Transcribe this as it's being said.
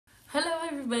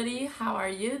everybody, how are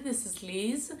you? This is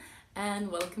Liz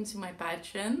and welcome to my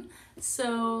Patreon.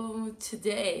 So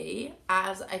today,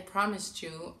 as I promised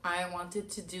you, I wanted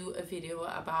to do a video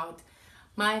about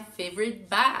my favorite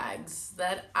bags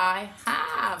that I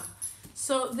have.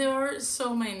 So there are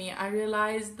so many. I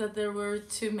realized that there were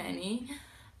too many,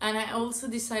 and I also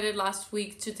decided last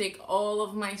week to take all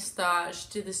of my stash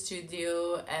to the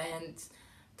studio and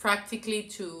practically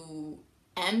to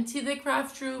empty the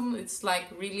craft room. It's like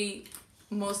really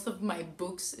most of my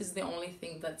books is the only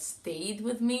thing that stayed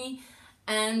with me,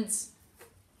 and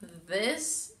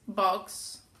this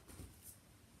box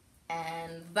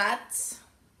and that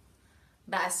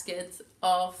basket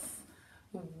of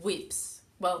whips.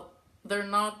 Well, they're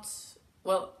not,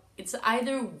 well, it's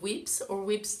either whips or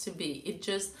whips to be. It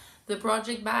just the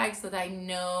project bags that I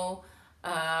know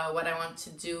what I want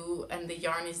to do, and the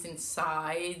yarn is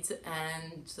inside,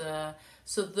 and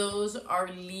so those are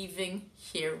leaving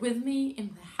here with me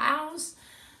in the house,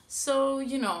 so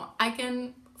you know I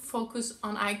can focus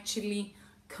on actually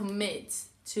commit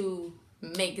to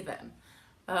make them.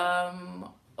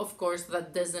 Of course,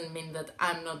 that doesn't mean that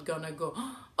I'm not gonna go,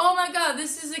 oh my god,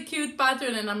 this is a cute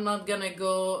pattern, and I'm not gonna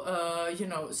go you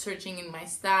know, searching in my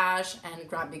stash and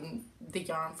grabbing the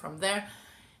yarn from there.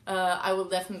 I will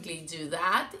definitely do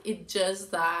that. It's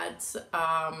just that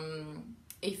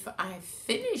if I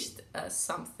finished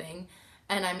something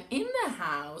and I'm in the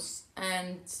house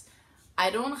and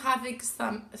I don't have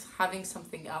having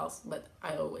something else, but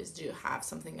I always do have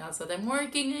something else that I'm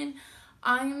working in,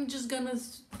 I'm just gonna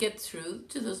get through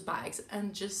to those bags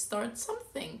and just start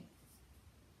something.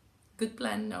 Good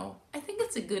plan? No. I think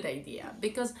it's a good idea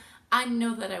because I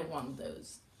know that I want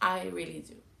those. I really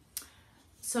do.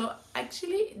 So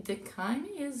actually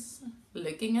Dekani is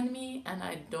looking at me and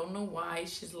I don't know why.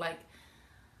 She's like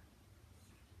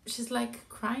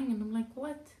crying, and I'm like,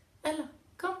 what? Ella,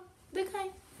 come.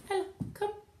 Dekani, Ella,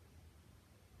 come.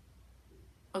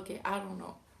 Okay, I don't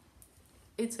know.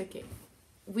 It's okay.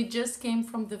 We just came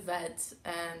from the vet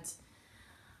and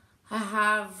I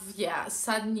have, yeah,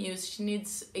 sad news. She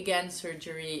needs again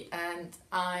surgery, and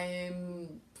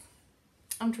I'm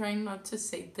trying not to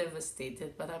say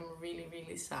devastated, but I'm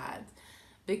really sad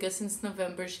because since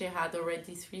November she had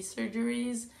already 3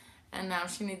 surgeries and now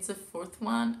she needs a 4th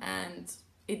one, and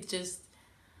it's just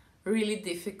really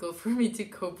difficult for me to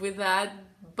cope with that.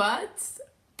 But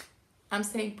I'm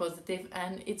staying positive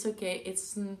and it's okay.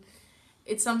 It's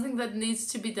something that needs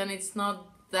to be done. It's not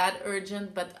that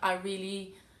urgent, but I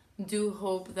really do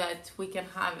hope that we can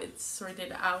have it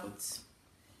sorted out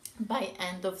by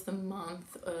end of the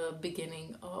month,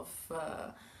 beginning of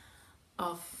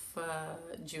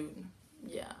June.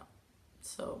 Yeah,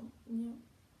 so yeah.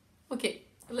 Okay,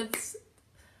 let's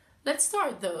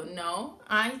start though. No,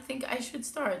 I think I should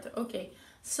start. Okay,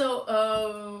 so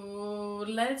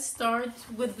let's start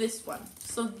with this one.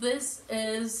 So this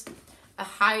is a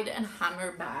Hide and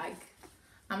Hammer bag.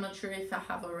 I'm not sure if I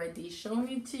have already shown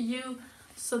it to you.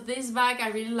 So this bag, I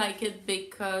really like it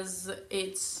because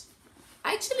it's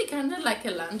actually kind of like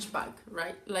a lunch bag,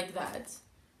 right? Like that.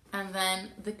 And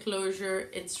then the closure,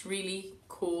 it's really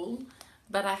cool.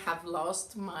 But I have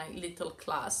lost my little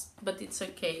clasp, but it's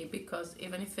okay because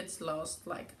even if it's lost,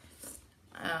 like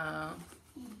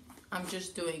I'm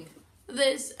just doing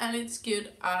this and it's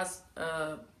cute as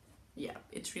yeah,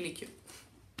 it's really cute.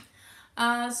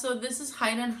 So this is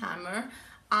Hide and Hammer.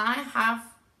 I have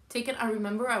taken, I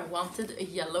remember I wanted a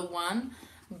yellow one,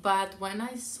 but when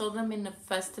I saw them in a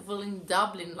festival in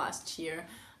Dublin last year,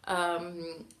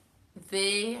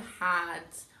 they had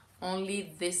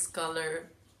only this color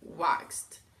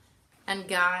waxed. And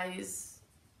guys,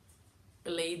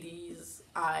 ladies,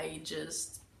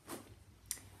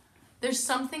 there's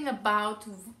something about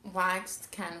waxed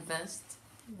canvas,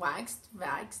 waxed,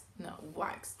 right?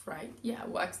 Yeah,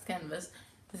 waxed canvas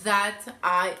that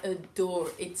I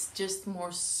adore. It's just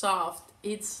more soft.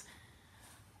 It's,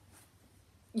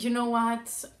 you know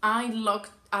what, I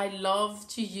love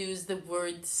to use the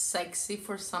word sexy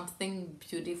for something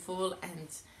beautiful and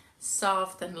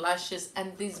soft and luscious,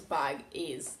 and this bag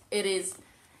is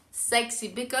sexy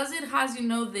because it has, you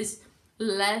know, this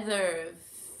leather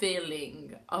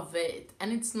feeling of it,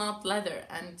 and it's not leather.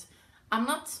 And I'm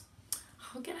not,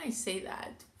 how can I say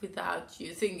that without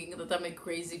you thinking that I'm a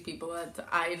crazy people, that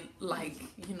I like,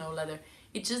 you know, leather.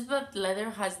 It's just that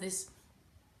leather has this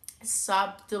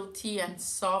subtlety and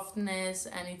softness,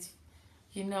 and it's,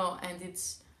 you know, and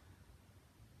it's,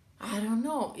 I don't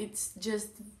know, it's just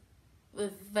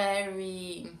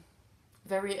very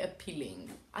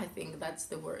appealing. I think that's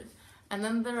the word. And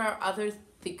then there are other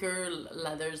thicker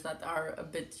leathers that are a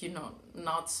bit, you know,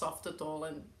 not soft at all,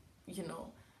 and you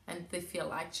know, and they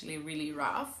feel actually really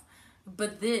rough.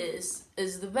 But this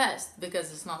is the best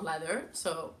because it's not leather,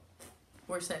 so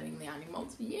we're saving the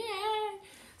animals. Yeah.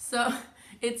 So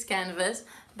it's canvas,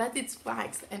 but it's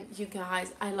waxed, and you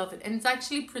guys, I love it. And it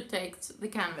actually protects the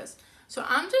canvas. So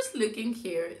I'm just looking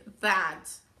here that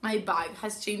my bag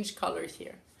has changed color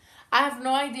here. I have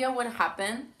no idea what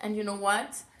happened, and you know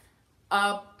what?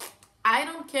 I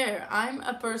don't care. I'm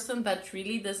a person that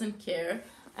really doesn't care,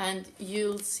 and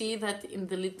you'll see that in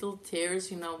the little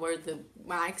tears, you know, where the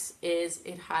wax is,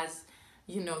 it has,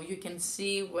 you know, you can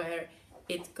see where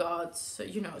it got,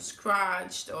 you know,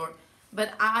 scratched, or,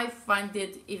 but I find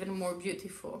it even more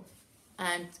beautiful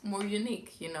and more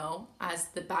unique, you know, as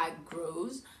the bag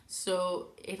grows.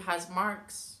 So it has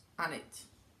marks on it,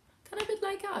 kind of a bit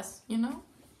like us, you know.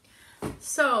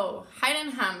 So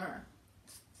Hide & Hammer.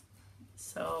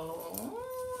 So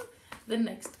the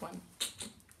next one.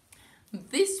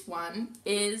 This one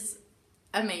is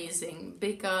amazing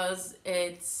because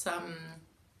it's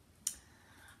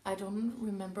I don't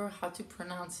remember how to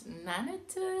pronounce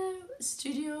Nanette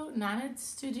Studio.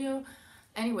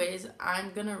 Anyways,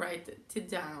 I'm gonna write it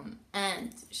down.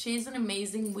 And she's an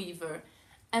amazing weaver,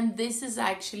 and this is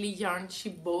actually yarn she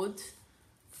bought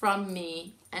from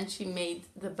me, and she made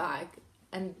the bag.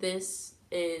 And this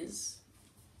is,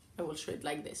 I will show it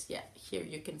like this. Yeah, here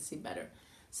you can see better.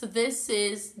 So this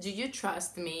is Do You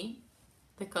Trust Me?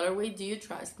 The colorway Do You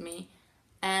Trust Me?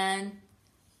 And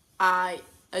I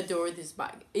adore this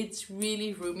bag. It's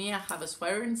really roomy. I have a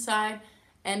sweater inside,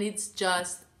 and it's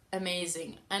just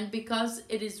amazing. And because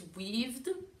it is weaved,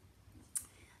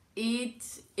 it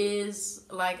is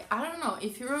like, I don't know,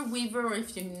 if you're a weaver or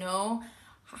if you know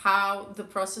how the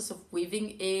process of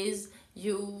weaving is,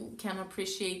 you can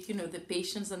appreciate, you know, the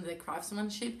patience and the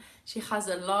craftsmanship. She has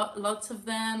lots of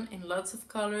them in lots of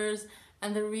colors,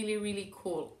 and they're really, really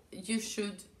cool. You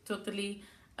should totally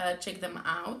check them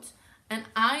out. And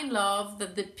I love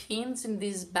that the pins in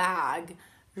this bag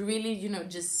really, you know,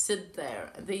 just sit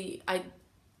there.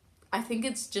 I think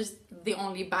it's just the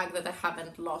only bag that I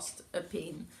haven't lost a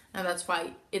pin, and that's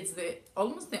why it's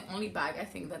almost the only bag I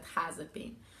think that has a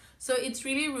pin. So it's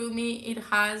really roomy. It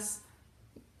has,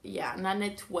 yeah,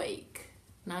 Nanette Wake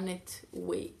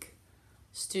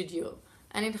Studio,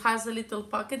 and it has a little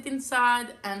pocket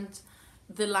inside, and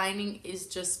the lining is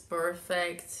just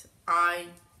perfect. I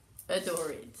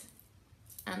adore it.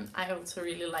 And I also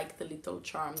really like the little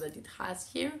charm that it has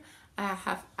here. I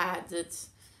have added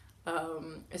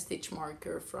a stitch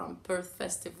marker from Perth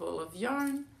Festival of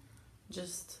Yarn,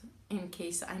 just in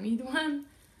case I need one.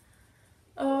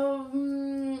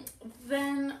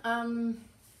 Then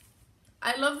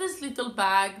I love this little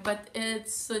bag, but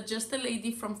it's just a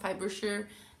lady from Fibershare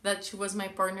that she was my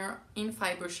partner in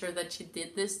Fibershare that she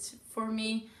did this for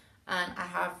me, and I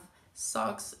have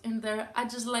socks in there. I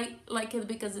just like it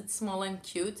because it's small and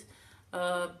cute,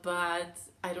 but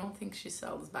I don't think she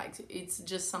sells bags. It's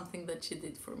just something that she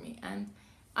did for me, and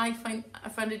I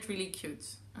find it really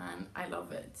cute, and I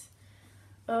love it.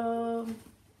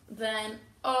 Then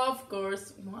of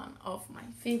course one of my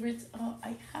favorites. Oh,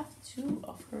 I have two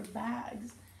of her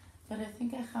bags, but I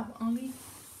think I have only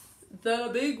the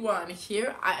big one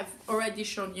here. I've already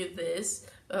shown you this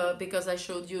because I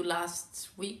showed you last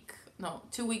week, no,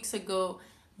 2 weeks ago,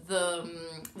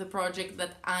 the project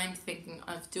that I'm thinking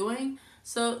of doing.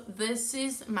 So this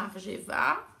is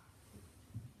Margeva.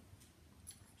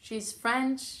 She's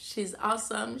French, she's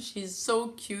awesome, she's so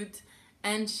cute,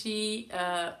 and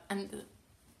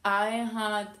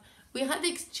we had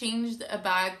exchanged a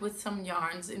bag with some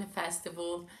yarns in a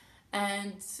festival,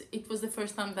 and it was the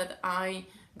first time that I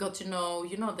got to know,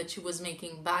 you know, that she was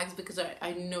making bags, because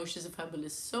I know she's a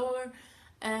fabulous sewer.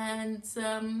 And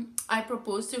I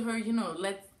proposed to her, you know,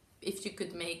 if you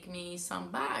could make me some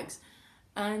bags.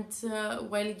 And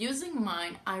while using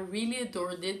mine, I really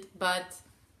adored it, but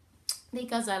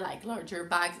because I like larger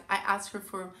bags, I asked her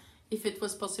for if it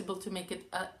was possible to make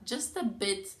it just a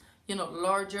bit, you know,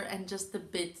 larger and just a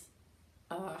bit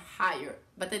higher,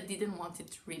 but I didn't want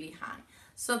it really high.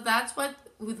 So that's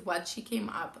what she came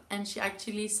up, and she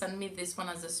actually sent me this one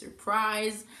as a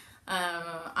surprise.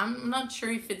 I'm not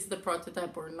sure if it's the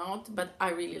prototype or not, but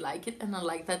I really like it, and I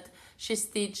like that she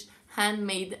stitched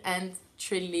handmade and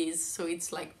trellis, so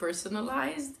it's like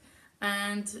personalized,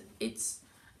 and it's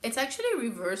actually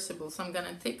reversible. So I'm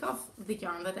gonna take off the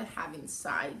yarn that I have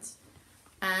inside,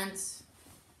 and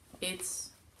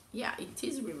yeah, it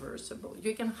is reversible.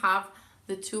 You can have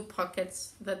the two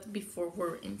pockets that before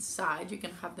were inside, you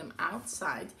can have them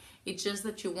outside. It's just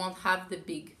that you won't have the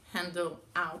big handle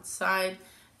outside,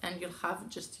 and you'll have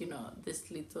just, you know, this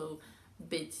little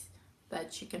bit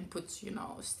that you can put, you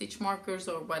know, stitch markers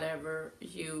or whatever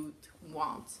you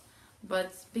want.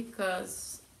 But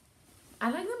because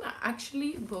I like them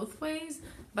actually both ways,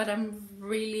 but I'm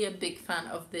really a big fan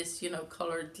of this, you know,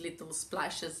 colored little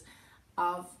splashes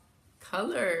of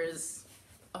colors,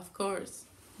 of course,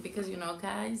 because, you know,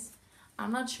 guys,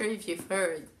 I'm not sure if you've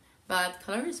heard, but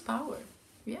color is power.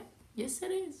 Yeah, yes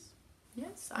it is.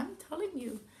 Yes, I'm telling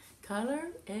you,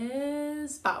 color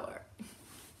is power.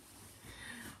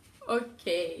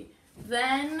 Okay,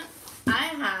 then I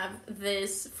have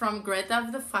this from Greta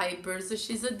of the Fibers.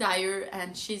 She's a dyer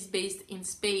and she's based in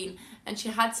Spain, and she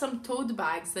had some tote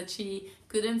bags that she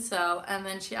couldn't sell, and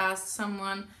then she asked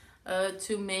someone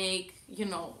to make, you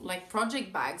know, like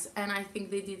project bags, and I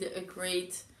think they did a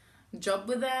great job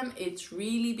with them. It's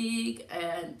really big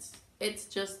and it's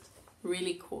just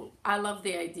really cool. I love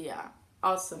the idea.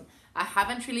 Awesome. I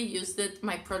haven't really used it.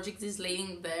 My project is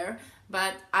laying there,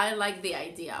 but I like the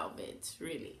idea of it,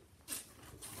 really.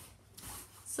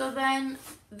 So then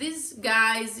these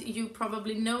guys, you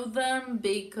probably know them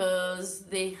because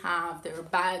they have their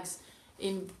bags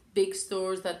in big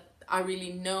stores that are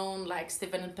really known, like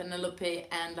Stephen and Penelope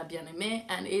and La Bien-Aimée,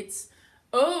 and it's,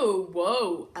 oh,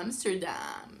 whoa,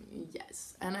 Amsterdam.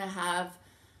 Yes, and I have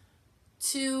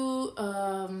two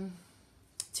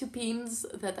pins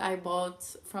that I bought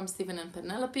from Stephen and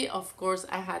Penelope. Of course,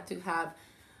 I had to have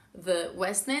the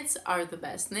West knits are the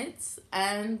best knits,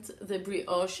 and the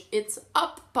brioche, it's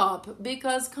up pop,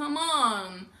 because come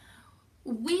on,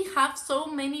 we have so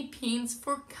many pins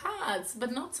for cats,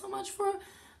 but not so much for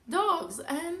dogs,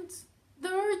 and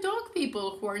there are dog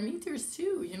people who are knitters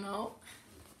too, you know.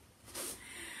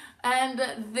 And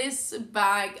this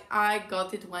bag, I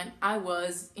got it when I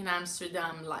was in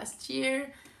Amsterdam last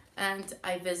year, and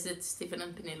I visited Stephen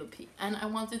and Penelope, and I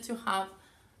wanted to have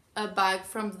a bag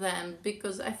from them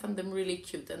because I found them really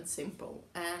cute and simple,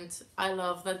 and I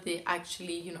love that they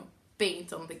actually, you know,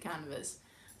 paint on the canvas.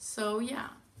 So yeah,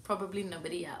 probably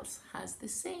nobody else has the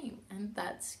same, and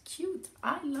that's cute.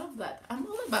 I love that. I'm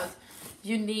all about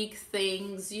unique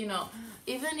things, you know,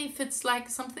 even if it's like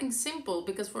something simple,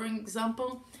 because for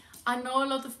example, I know a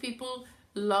lot of people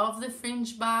love the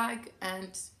fringe bag,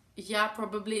 and yeah,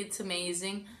 probably it's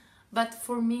amazing, but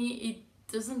for me it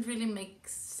doesn't really make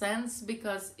sense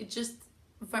because it's just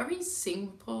very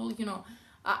simple, you know.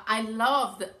 I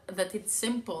love that it's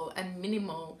simple and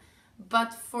minimal,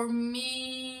 but for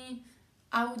me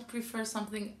I would prefer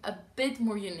something a bit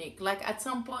more unique. Like at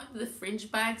some point the fringe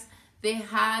bags, they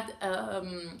had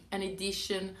an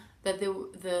edition that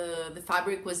the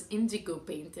fabric was indigo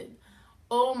painted.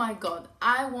 Oh my god,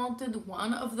 I wanted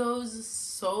one of those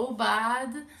so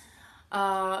bad.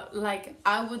 Like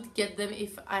I would get them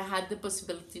if I had the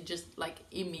possibility, just like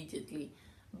immediately,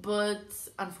 but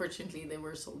unfortunately they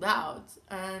were sold out,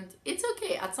 and it's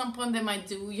okay, at some point they might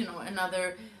do, you know,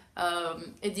 another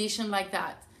edition like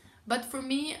that. But for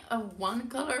me, a one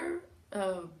color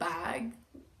bag,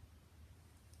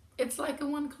 it's like a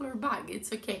one color bag,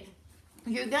 it's okay.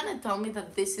 You're gonna tell me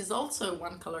that this is also a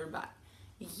one color bag.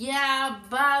 Yeah,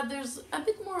 but there's a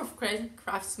bit more of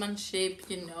craftsmanship,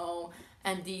 you know,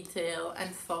 and detail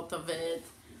and thought of it,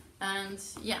 and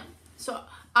yeah. So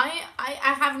I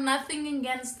have nothing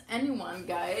against anyone,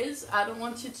 guys. I don't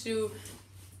want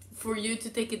for you to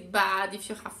take it bad if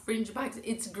you have fringe bags.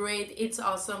 It's great, it's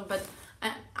awesome, but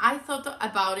I thought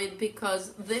about it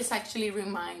because this actually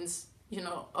reminds, you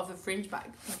know, of a fringe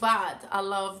bag. But I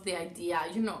love the idea,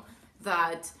 you know,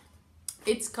 that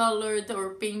it's colored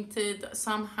or painted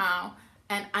somehow,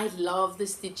 and I love the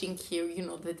stitching here, you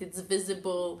know, that it's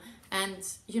visible, and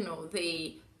you know,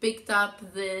 they picked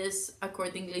up this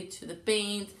accordingly to the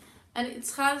paint, and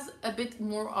it has a bit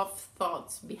more of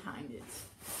thoughts behind it.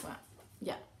 Well,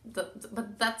 yeah,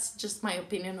 but that's just my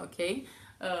opinion, okay?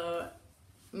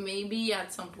 Maybe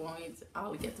at some point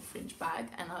I'll get a fringe bag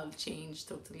and I'll change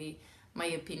totally my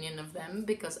opinion of them,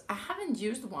 because I haven't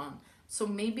used one. So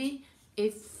maybe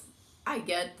if I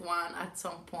get one at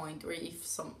some point, or if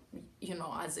some, you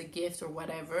know, as a gift or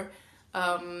whatever,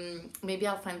 maybe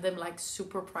I'll find them like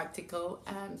super practical,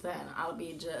 and then I'll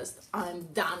be just, I'm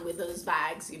done with those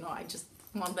bags, you know. I just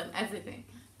want them, everything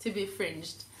to be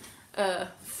fringed.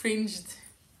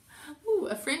 Ooh,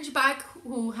 a fringe bag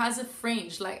who has a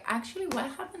fringe. Like, actually, why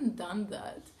haven't done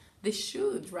that? They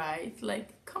should, right?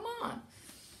 Like, come on.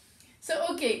 So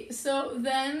okay, so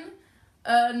then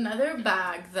another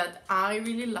bag that I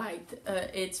really liked,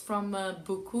 it's from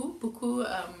Buku. Buku,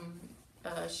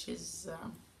 she's, I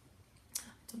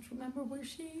don't remember where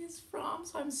she is from,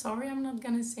 so I'm sorry, I'm not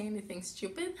gonna say anything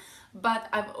stupid, but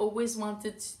I've always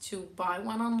wanted to buy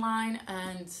one online,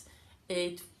 and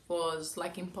it was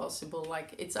like impossible. Like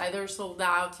it's either sold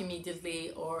out immediately,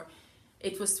 or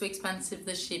it was too expensive,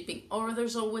 the shipping, or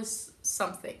there's always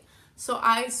something. So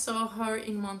I saw her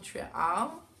in Montreal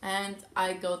and I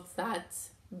got that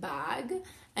bag,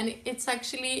 and it's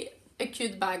actually a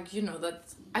cute bag, you know, that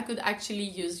I could actually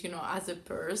use, you know, as a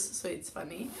purse, so it's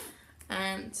funny.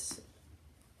 And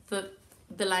the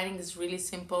the lining is really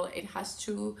simple. It has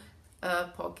two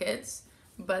pockets,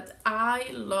 but I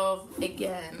love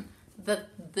again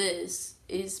that this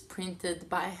is printed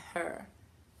by her,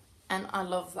 and I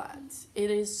love that. It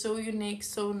is so unique,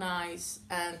 so nice,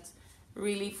 and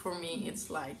really for me it's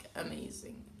like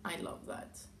amazing. I love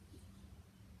that.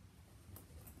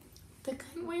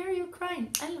 Why are you crying?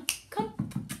 Ella, come.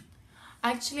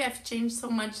 Actually, I've changed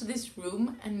so much this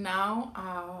room, and now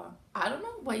I don't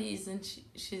know why isn't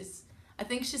she's. I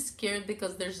think she's scared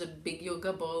because there's a big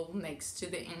yoga ball next to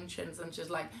the entrance, and she's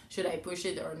like, should I push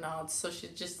it or not? So she's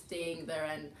just staying there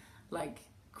and like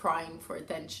crying for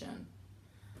attention.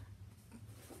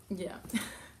 Yeah.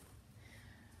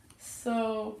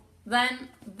 So then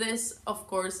this, of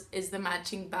course, is the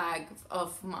matching bag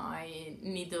of my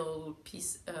needle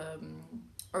piece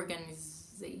organizer.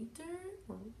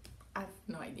 I have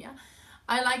no idea.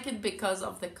 I like it because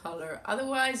of the color.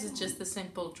 Otherwise, it's just a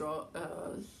simple draw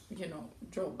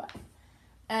bag.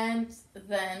 And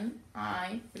then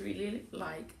I really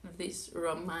like this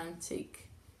romantic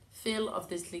feel of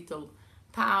this little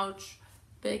pouch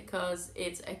because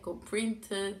it's eco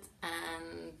printed,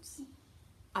 and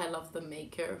I love the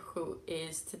maker, who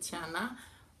is Tatiana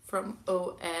from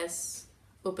OS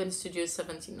Open Studio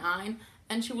 79,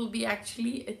 and she will be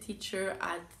actually a teacher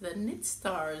at the Knit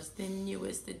Stars, the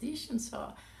newest edition.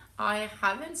 So I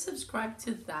haven't subscribed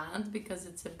to that because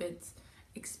it's a bit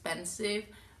expensive,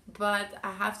 but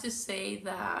I have to say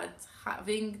that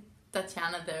having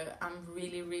Tatiana there, I'm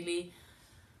really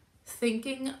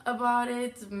thinking about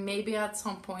it. Maybe at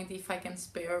some point if I can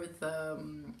spare the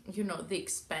the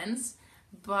expense,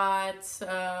 but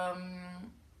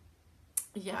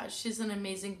yeah, she's an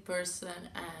amazing person,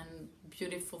 and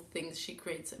beautiful things she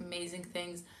creates, amazing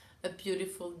things, a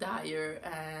beautiful dyer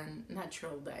and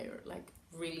natural dyer, like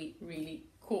really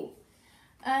cool.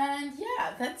 And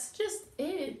yeah, that's just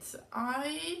it.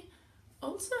 I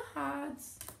also had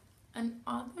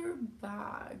another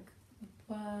bag,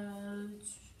 but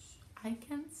I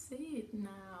can't see it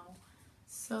now,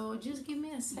 so just give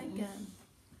me a second.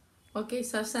 Okay,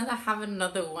 so I said I have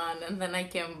another one, and then I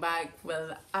came back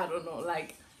with, I don't know,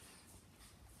 like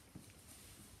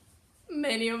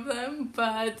many of them,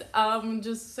 but I'm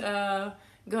just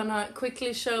gonna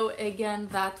quickly show again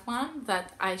that one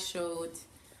that I showed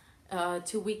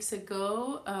 2 weeks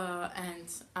ago, and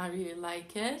I really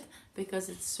like it because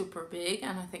it's super big,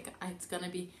 and I think it's gonna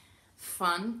be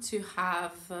fun to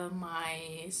have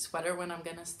my sweater when I'm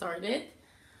gonna start it.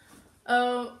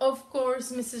 Of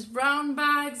course, Mrs. Brown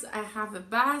bags. I have a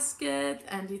basket,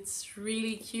 and it's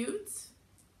really cute.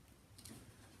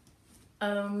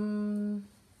 And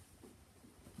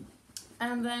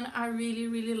then I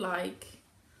really like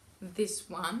this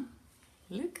one.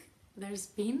 Look, there's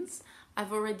pins.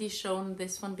 I've already shown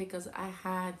this one because I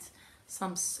had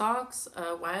some socks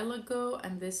a while ago,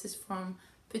 and this is from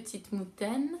Petite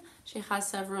Moutaine. She has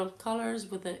several colors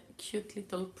with a cute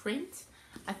little print.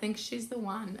 I think she's the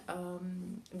one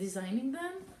designing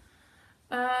them.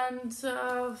 And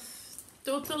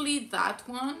totally that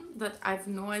one that I've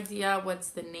no idea what's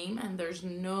the name, and there is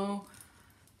no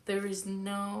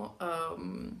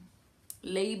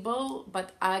label,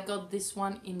 but I got this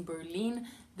one in Berlin.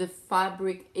 The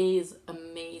fabric is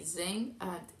amazing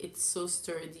and it's so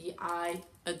sturdy. I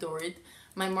adore it.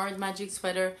 My Marred Magic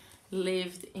sweater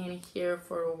lived in here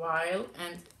for a while,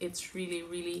 and it's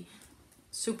really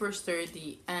super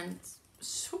sturdy and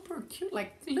super cute.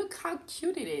 Like, look how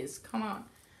cute it is. Come on.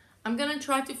 I'm gonna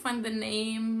try to find the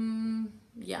name.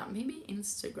 Yeah, maybe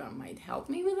Instagram might help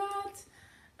me with that.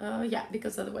 Yeah,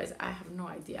 because otherwise I have no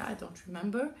idea. I don't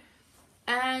remember.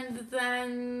 And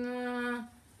then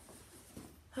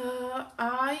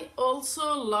I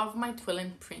also love my Twill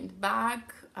and Print bag.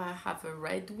 I have a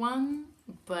red one,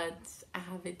 but I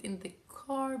have it in the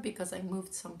car because I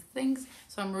moved some things,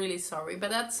 so I'm really sorry,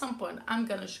 but at some point I'm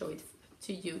gonna show it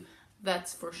to you,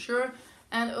 that's for sure.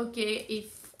 And okay,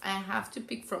 if I have to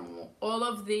pick from all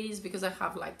of these, because I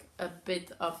have like a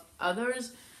bit of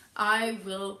others, I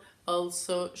will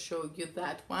also show you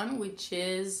that one, which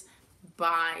is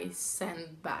by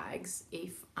Sandbags,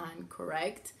 if I'm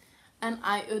correct. And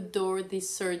I adore these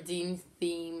sardine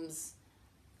themes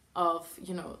of,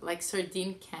 you know, like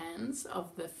sardine cans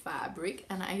of the fabric,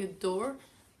 and I adore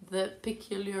the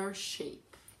peculiar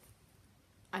shape.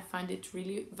 I find it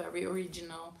really very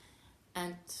original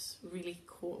and really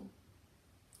cool.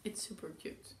 It's super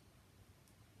cute.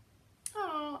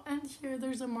 Oh, and here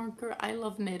there's a marker. I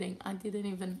love knitting. I didn't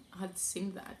even had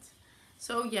seen that.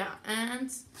 So yeah,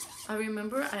 and I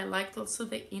remember I liked also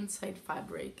the inside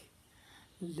fabric.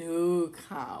 Look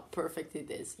how perfect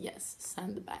it is. Yes,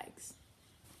 sandbags.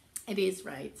 It is,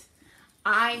 right?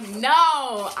 I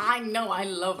love,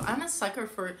 I'm a sucker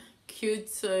for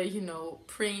cute,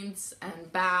 prints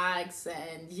and bags,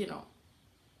 and,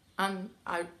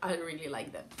 I really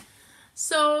like them.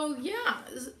 So yeah,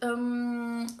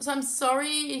 so I'm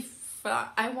sorry if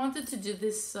I wanted to do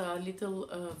this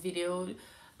little video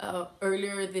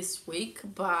earlier this week,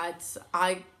 but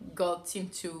I got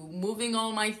into moving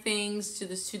all my things to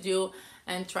the studio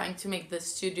and trying to make the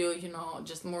studio,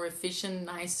 just more efficient,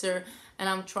 nicer. And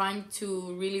I'm trying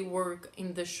to really work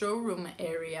in the showroom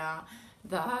area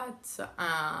that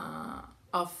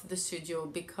of the studio,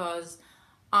 because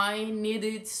I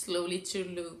needed slowly to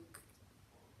look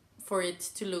for it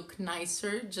to look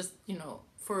nicer, just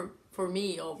for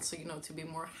me also, to be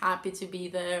more happy to be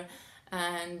there,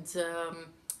 and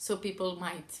so people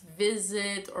might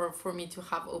visit, or for me to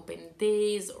have open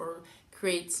days or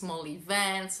create small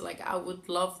events. Like, I would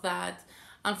love that.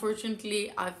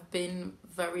 Unfortunately, I've been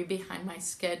very behind my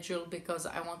schedule because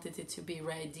I wanted it to be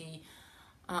ready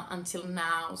until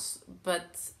now,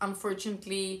 but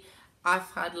unfortunately I've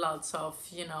had lots of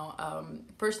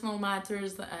personal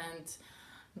matters and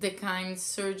the kind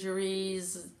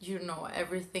surgeries,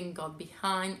 everything got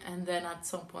behind, and then at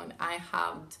some point I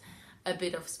had a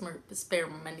bit of spare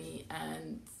money,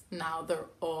 and now they're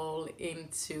all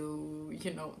into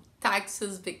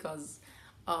taxes because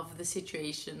of the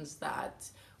situations that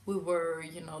we were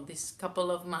this couple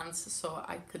of months, so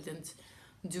I couldn't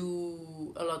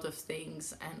do a lot of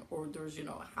things, and orders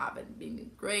haven't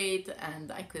been great,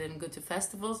 and I couldn't go to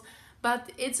festivals.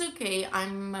 But it's okay,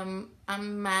 I'm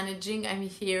managing, I'm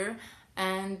here,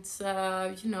 and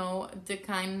the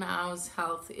kind now's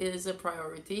health is a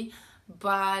priority.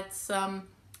 But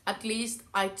at least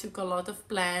I took a lot of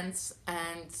plants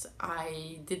and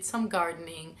I did some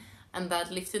gardening, and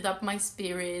that lifted up my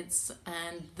spirits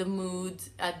and the mood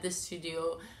at the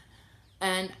studio.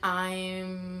 And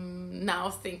I'm now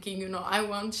thinking, I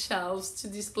want shelves to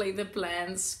display the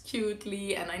plants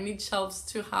cutely, and I need shelves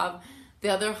to have the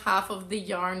other half of the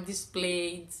yarn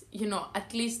displayed,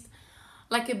 at least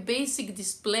like a basic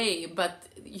display, but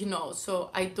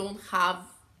so I don't have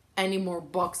any more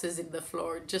boxes in the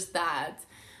floor, just that.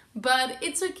 But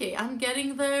it's okay, I'm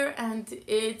getting there, and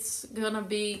it's gonna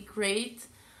be great.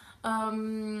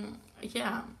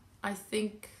 Yeah, I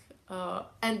think,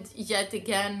 and yet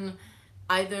again,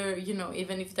 either,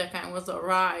 even if that kind was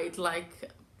alright,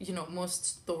 like, most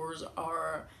stores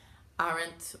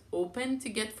aren't open to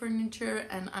get furniture,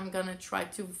 and I'm gonna try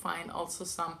to find also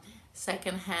some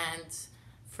secondhand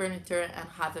furniture and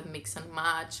have a mix and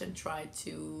match, and try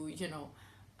to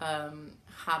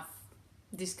have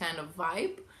this kind of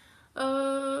vibe.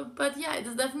 But yeah,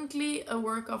 it's definitely a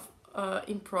work of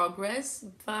in progress,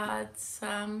 but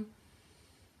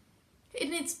it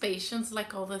needs patience,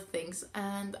 like all the things,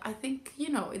 and I think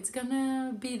it's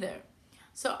gonna be there.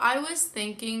 So I was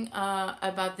thinking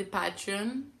about the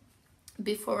Patreon.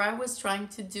 Before, I was trying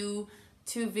to do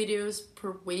 2 videos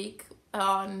per week.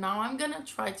 Now I'm gonna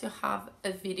try to have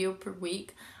a video per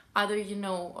week, either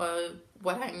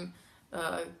what I'm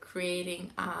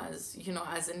creating as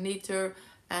as a knitter,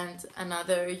 and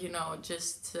another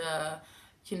just the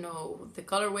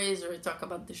colorways, or talk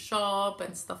about the shop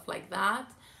and stuff like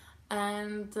that.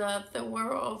 And there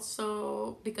were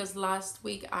also, because last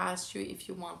week I asked you if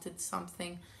you wanted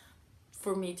something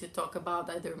for me to talk about,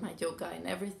 either my yoga and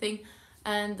everything,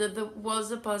 and there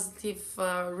was a positive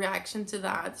reaction to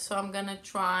that. So I'm gonna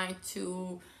try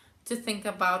to think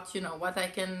about what I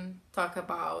can talk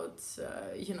about,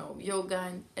 yoga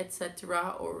and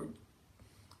etc. Or,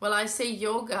 well, I say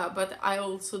yoga, but I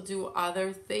also do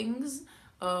other things,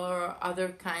 or other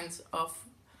kinds of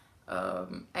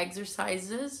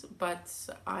exercises, but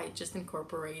I just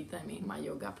incorporate them in my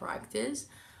yoga practice.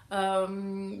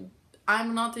 I'm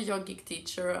not a yogic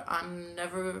teacher. I'm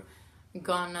never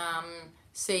gonna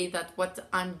say that what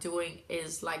I'm doing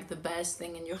is like the best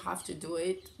thing and you have to do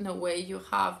it. No way, you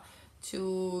have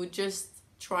to just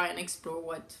try and explore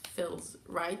what feels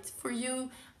right for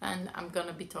you, and I'm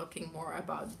gonna be talking more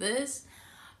about this.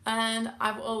 And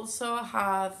I've also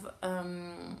have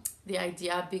the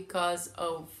idea, because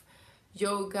of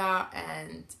yoga,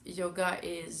 and yoga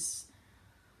is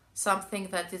something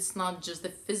that it's not just the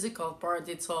physical part,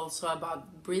 it's also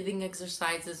about breathing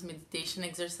exercises, meditation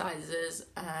exercises,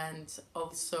 and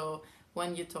also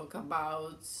when you talk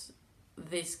about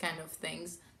these kind of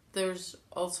things, there's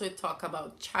also a talk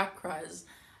about chakras,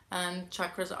 and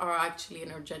chakras are actually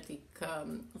energetic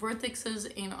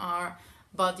vortexes in our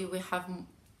body. We have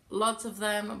lots of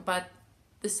them, but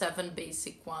the 7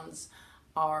 basic ones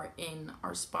are in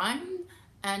our spine,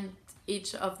 and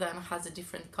each of them has a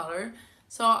different color.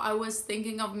 So I was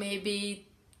thinking of maybe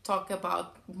talk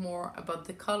about more about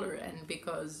the color, and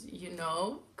because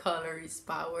color is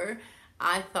power,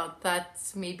 I thought that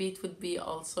maybe it would be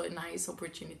also a nice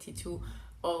opportunity to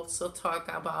also talk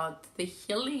about the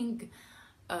healing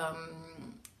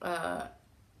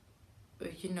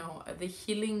the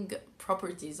healing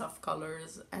properties of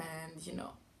colors, and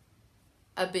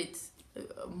a bit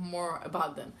more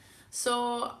about them.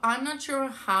 So I'm not sure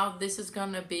how this is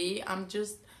gonna be. I'm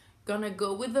just gonna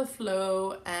go with the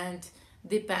flow, and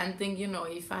depending,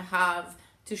 if I have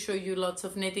to show you lots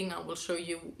of knitting, I will show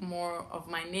you more of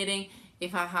my knitting.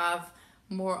 If I have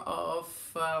more of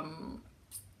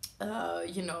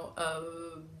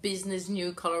business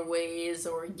new colorways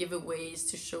or giveaways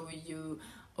to show you,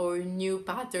 or new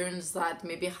patterns that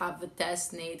maybe have a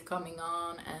test knit coming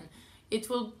on, and it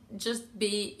will just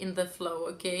be in the flow,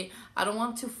 okay? I don't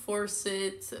want to force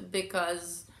it,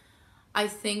 because I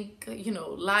think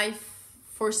life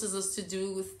forces us to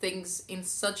do things in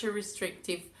such a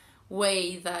restrictive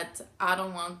way that I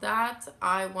don't want that.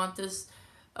 I want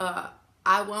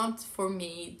for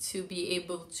me to be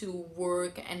able to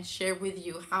work and share with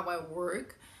you how I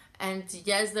work. And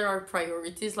yes, there are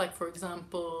priorities, like for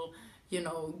example,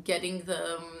 getting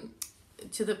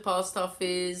to the post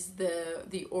office,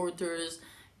 the orders,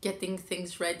 getting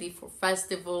things ready for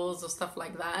festivals or stuff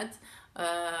like that,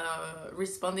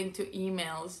 responding to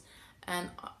emails, and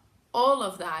all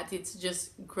of that. It's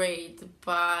just great,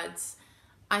 but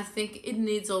I think it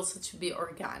needs also to be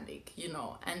organic,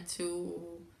 and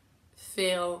to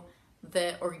feel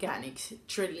the organic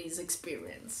Trellis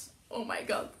experience. Oh my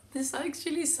god, this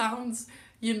actually sounds,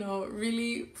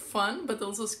 really fun, but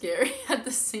also scary at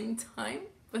the same time,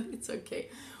 but it's okay.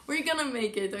 We're gonna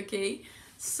make it, okay?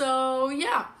 So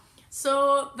yeah,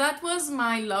 so that was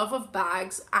my love of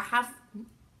bags. I have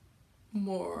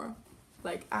more,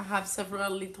 like I have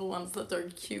several little ones that are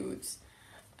cute,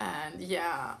 and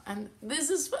yeah, and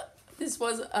this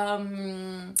was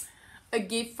a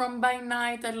gift from By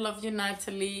Night. I love you,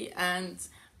 Natalie, and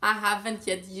I haven't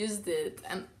yet used it,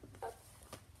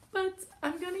 but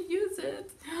I'm gonna use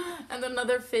it. And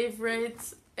another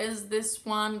favorite is this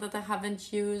one that I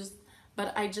haven't used,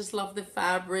 but I just love the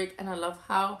fabric, and I love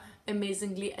how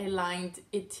amazingly aligned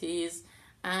it is.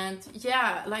 And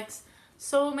yeah, like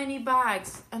so many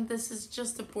bags, and this is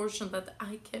just a portion that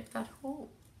I kept at home.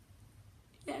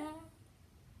 Yeah,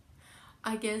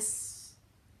 I guess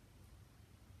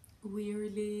we're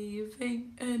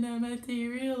living in a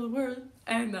material world,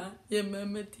 and I am a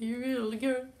material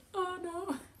girl. Oh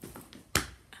no.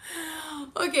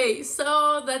 Okay,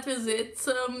 so that was it.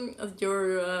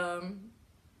 Your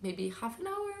maybe half an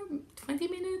hour, 20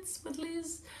 minutes at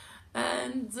least,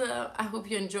 and I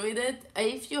hope you enjoyed it.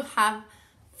 If you have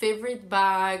favorite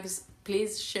bags,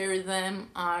 please share them.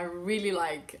 I really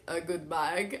like a good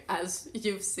bag, as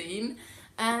you've seen,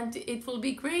 and it will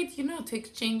be great, to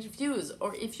exchange views.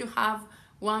 Or if you have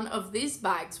one of these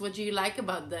bags, what do you like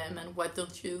about them, and what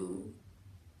don't you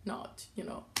not,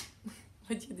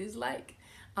 what you dislike?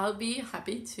 I'll be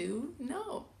happy to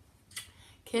know.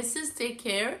 Kisses, take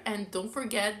care, and don't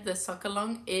forget the sock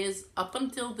along is up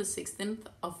until the 16th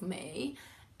of May,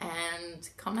 and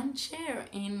come and share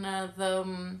in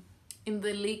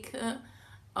the link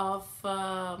of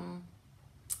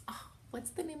what's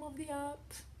the name of the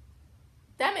app?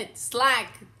 Damn it,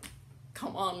 Slack.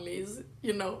 Come on, Liz,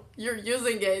 you're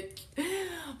using it.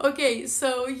 Okay,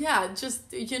 so yeah,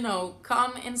 just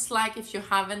come in Slack if you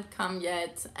haven't come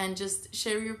yet, and just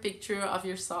share your picture of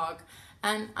your sock,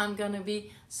 and I'm gonna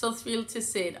be so thrilled to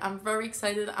see it. I'm very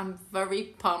excited, I'm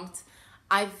very pumped.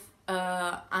 I'm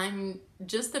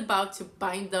just about to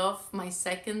bind off my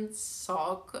second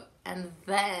sock, and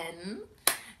then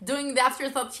doing the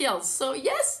afterthought heels. So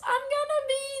yes, I'm gonna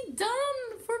be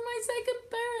done for my second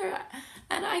pair,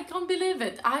 and I can't believe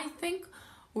it. I think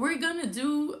we're gonna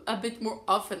do a bit more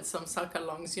often some sock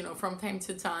alongs, from time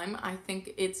to time. I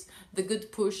think it's the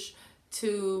good push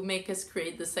to make us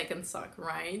create the second sock,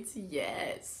 right?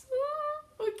 Yes.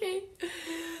 Okay,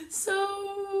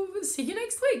 so see you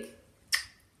next week.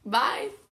 Bye.